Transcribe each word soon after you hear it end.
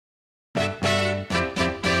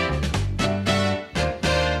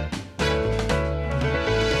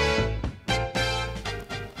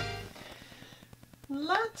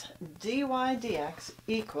dy dx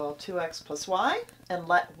equal 2x plus y, and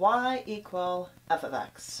let y equal f of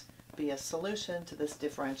x be a solution to this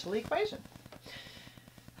differential equation.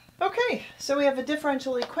 Okay, so we have a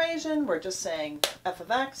differential equation. We're just saying f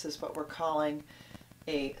of x is what we're calling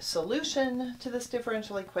a solution to this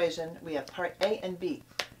differential equation. We have part A and B.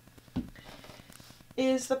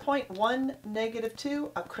 Is the point 1, negative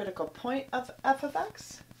 2 a critical point of f of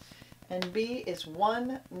x? And B, is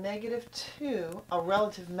 1, negative 2 a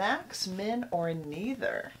relative max, min, or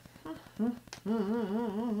neither?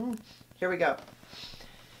 Here we go.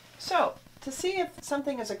 So, to see if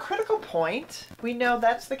something is a critical point, we know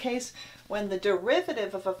that's the case when the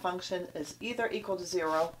derivative of a function is either equal to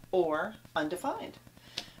 0 or undefined.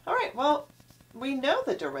 All right, well, we know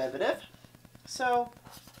the derivative, so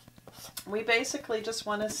we basically just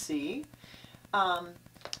want to see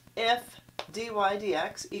if dy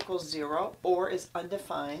dx equals 0 or is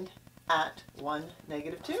undefined at 1,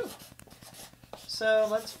 negative 2. So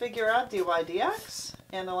let's figure out dy dx,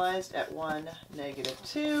 analyzed at 1, negative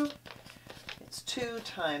 2. It's 2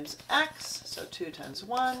 times x, so 2 times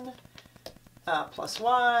 1, plus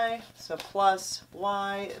y, so plus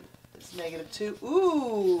y is negative 2.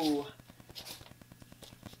 Ooh!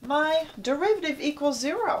 My derivative equals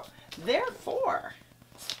 0. Therefore,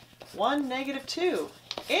 1, negative 2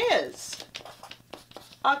 is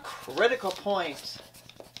a critical point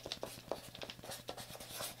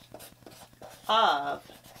of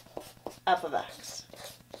f of x.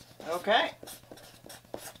 Okay.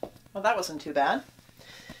 Well, that wasn't too bad.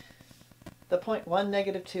 The point 1,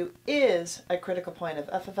 negative 2 is a critical point of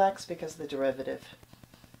f of x because the derivative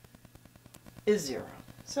is 0.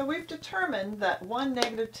 So we've determined that 1,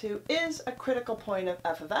 negative 2 is a critical point of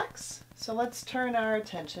f of x. So let's turn our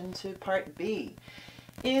attention to part B.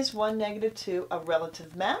 Is 1, negative 2 a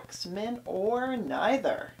relative max, min, or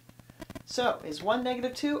neither? So is 1,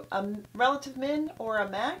 negative 2 a relative min or a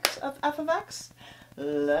max of f of x?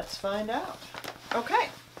 Let's find out. Okay.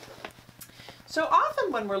 So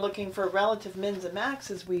often when we're looking for relative mins and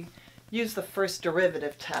maxes, we use the first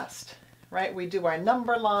derivative test, right? We do our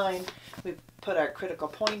number line, we put our critical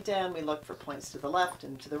point down, we look for points to the left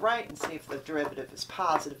and to the right and see if the derivative is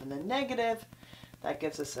positive and then negative. That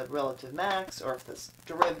gives us a relative max, or if this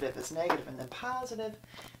derivative is negative and then positive.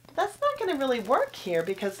 But that's not going to really work here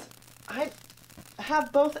because I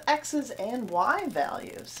have both x's and y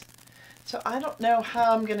values. So I don't know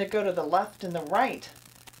how I'm going to go to the left and the right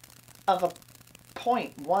of a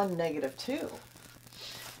point 1, negative 2.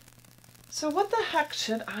 So what the heck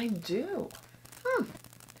should I do?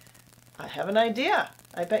 I have an idea.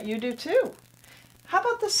 I bet you do too. How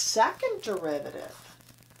about the second derivative?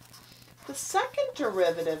 The second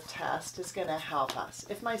derivative test is going to help us.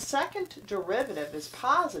 If my second derivative is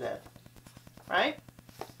positive, right?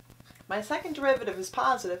 My second derivative is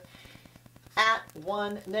positive at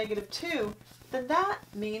 1, negative 2, then that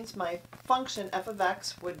means my function f of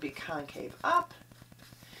x would be concave up,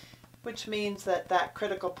 which means that that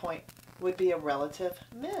critical point would be a relative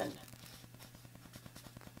min.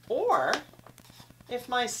 Or, if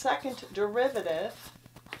my second derivative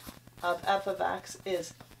of f of x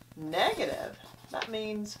is negative, that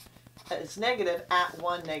means it's negative at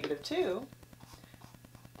 1, negative 2,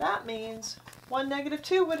 that means 1, negative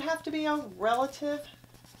 2 would have to be a relative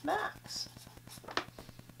max.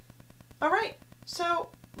 All right, so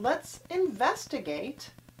let's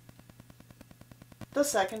investigate the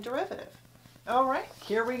second derivative. All right,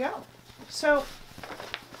 here we go. So,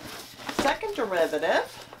 second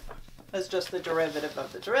derivative is just the derivative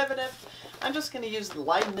of the derivative. I'm just going to use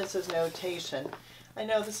Leibniz's notation. I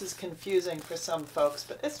know this is confusing for some folks,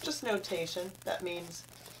 but it's just notation. That means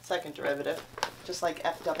second derivative, just like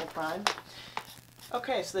f double prime.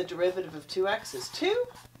 Okay, so the derivative of 2x is 2.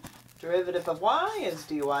 Derivative of y is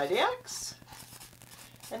dy dx.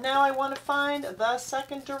 And now I want to find the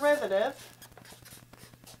second derivative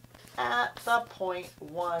at the point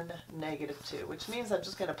 1, negative 2, which means I'm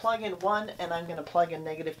just going to plug in 1 and I'm going to plug in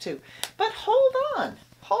negative 2. But hold on.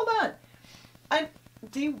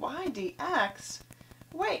 Dy dx,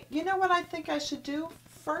 wait, you know what I think I should do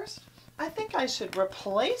first? I think I should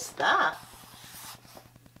replace that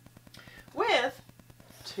with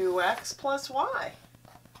 2x plus y.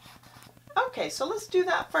 Okay, so let's do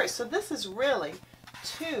that first. So this is really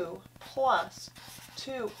 2 plus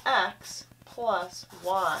 2x plus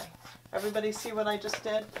y. Everybody see what I just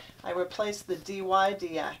did? I replaced the dy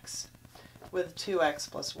dx with 2x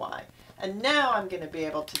plus y. And now I'm going to be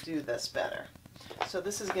able to do this better. So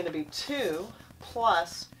this is going to be 2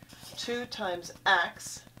 plus 2 times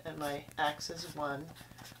x, and my x is 1,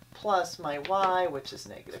 plus my y, which is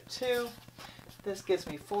negative 2. This gives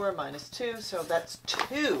me 4 minus 2, so that's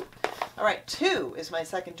 2. All right, 2 is my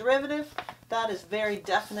second derivative. That is very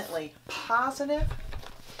definitely positive,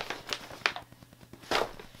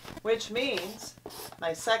 which means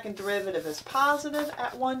my second derivative is positive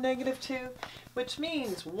at 1, -2, which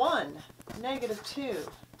means 1, -2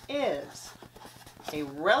 is a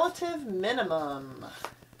relative minimum.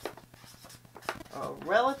 A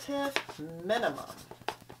relative minimum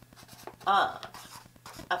of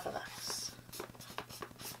f of x.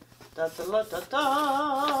 Da, da, da, da,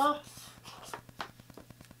 da.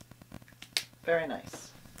 Very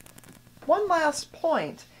nice. One last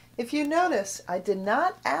point. If you notice, I did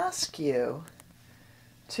not ask you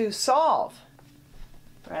to solve,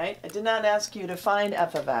 right? I did not ask you to find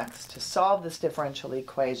f of x to solve this differential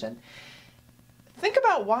equation. Think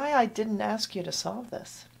about why I didn't ask you to solve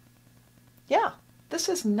this. Yeah, this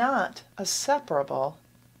is not a separable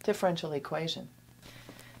differential equation.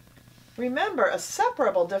 Remember, a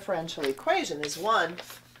separable differential equation is one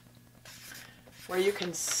where you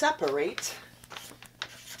can separate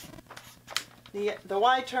the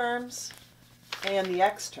y terms and the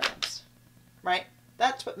x terms, right?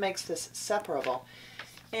 That's what makes this separable.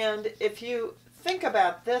 And if you think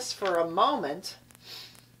about this for a moment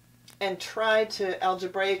and try to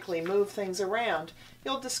algebraically move things around,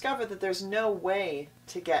 you'll discover that there's no way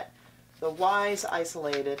to get the y's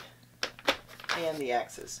isolated and the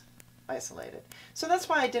x's isolated. So that's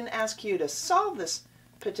why I didn't ask you to solve this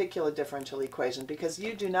particular differential equation, because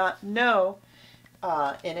you do not know,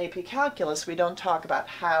 in AP Calculus, we don't talk about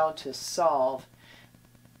how to solve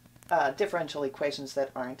differential equations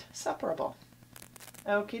that aren't separable.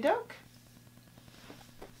 Okie doke.